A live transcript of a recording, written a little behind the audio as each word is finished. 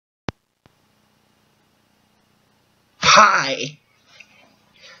Hi.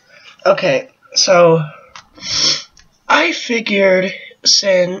 Okay, so I figured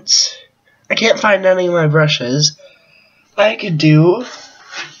since I can't find any of my brushes, I could do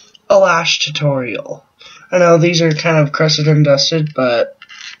a lash tutorial. I know these are kind of crusted and dusted, but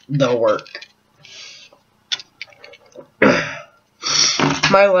they'll work.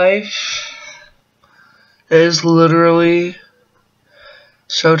 My life is literally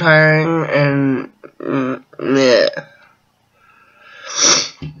so tiring and yeah.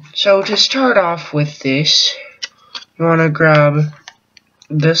 So to start off with this, you want to grab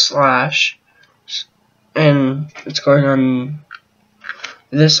this lash, and it's going on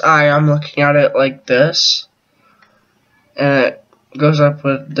this eye. I'm looking at it like this, and it goes up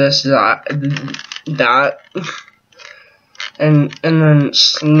with this that, and then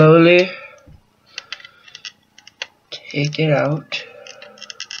slowly take it out.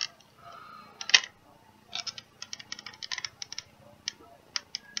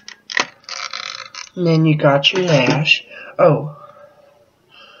 And then you got your lash. Oh,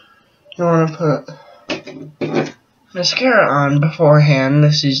 you want to put mascara on beforehand.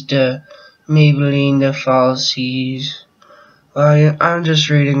 This is the Maybelline the Falsies. Well, I'm just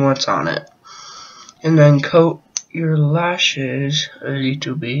reading what's on it. And then coat your lashes a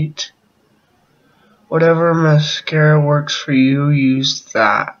little bit. Whatever mascara works for you, use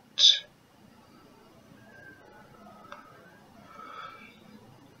that.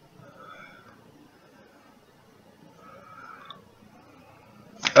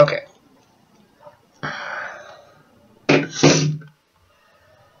 Okay.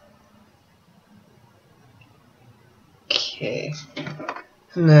 Okay.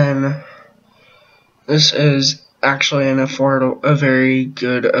 And then this is actually a very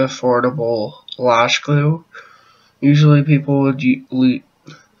good affordable lash glue. Usually people would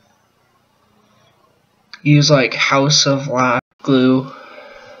use like House of Lash glue.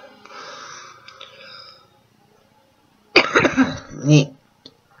 Neat.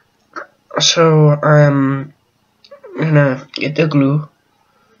 So I'm gonna get the glue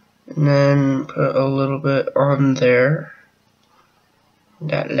and then put a little bit on there,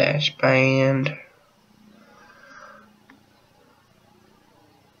 that lash band.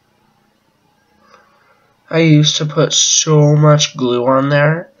 I used to put so much glue on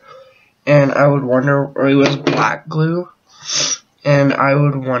there, and I would wonder, or it was black glue, and I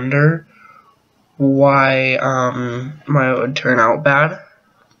would wonder why it would turn out bad.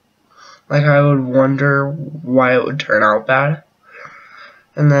 Like, I would wonder why it would turn out bad.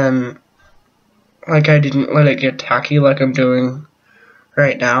 And then, like, I didn't let it get tacky like I'm doing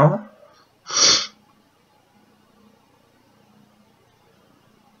right now.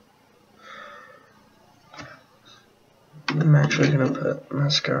 I'm actually going to put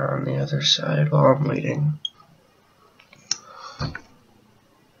mascara on the other side while I'm waiting.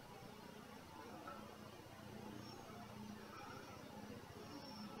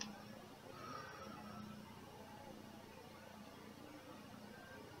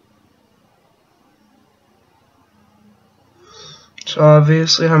 So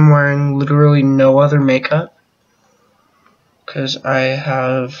obviously I'm wearing literally no other makeup because I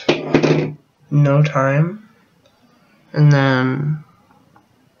have no time. And then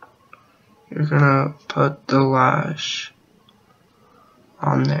you're gonna put the lash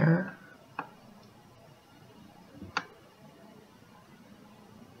on there.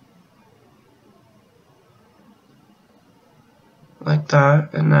 Like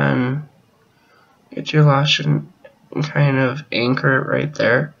that, and then get your lash and kind of anchor it right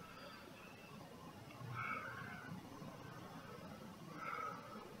there.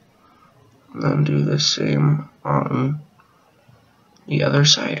 And then do the same on the other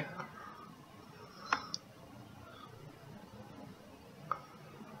side.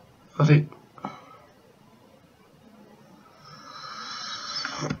 Of it.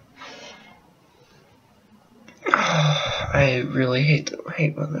 I really hate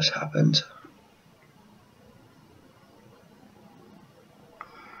when this happens.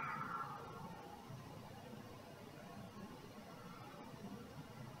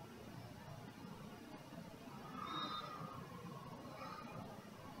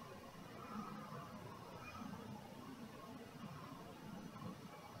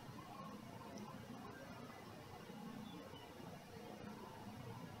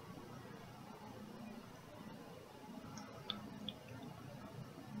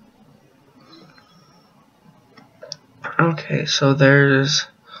 Okay, so there's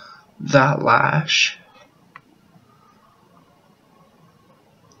that lash.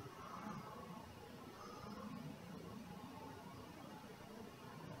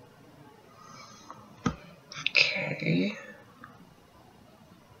 Okay.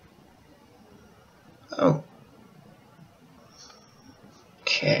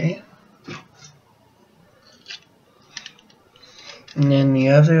 And then the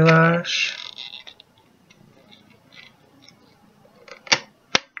other lash.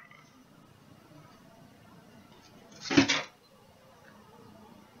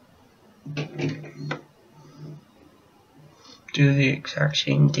 Do the exact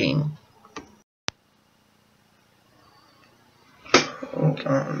same thing. Hold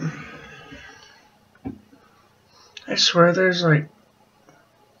on. I swear there's like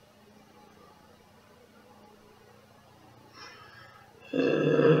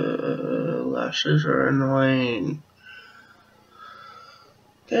lashes are annoying.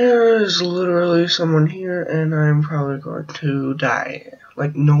 There is literally someone here and I'm probably going to die.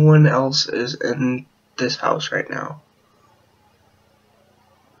 Like no one else is in this house right now.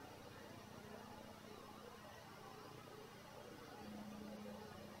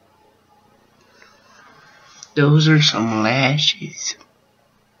 Those are some lashes.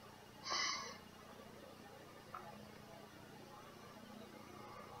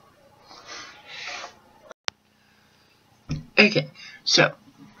 Okay, so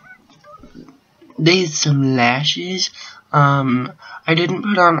these some lashes. I didn't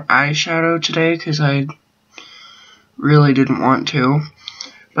put on eyeshadow today because I really didn't want to.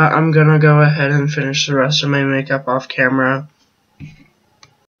 But I'm gonna go ahead and finish the rest of my makeup off camera.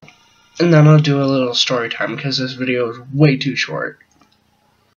 And then I'll do a little story time because this video is way too short.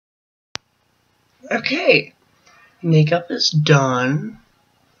 Okay, makeup is done.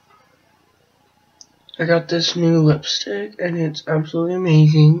 I got this new lipstick and it's absolutely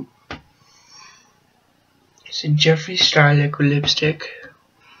amazing. It's a Jeffree Star liquid lipstick.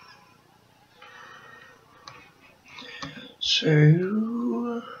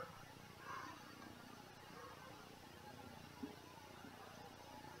 So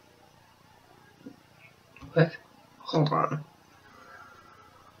what? Hold on.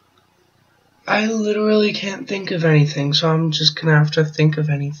 I literally can't think of anything, so I'm just gonna have to think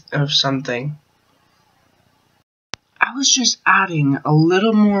of something. I was just adding a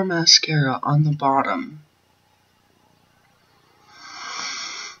little more mascara on the bottom.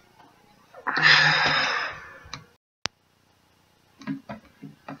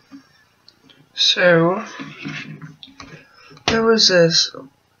 So there was this.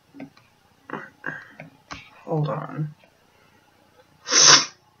 Hold on.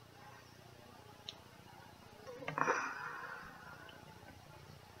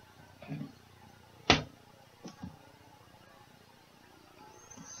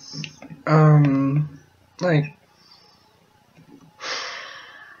 Like,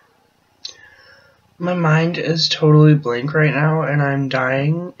 my mind is totally blank right now, and I'm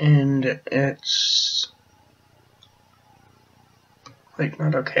dying, and it's, like,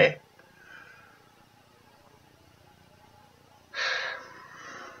 not okay.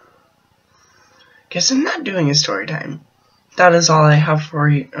 Guess I'm not doing a story time. That is all I have for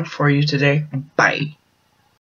you today. Bye.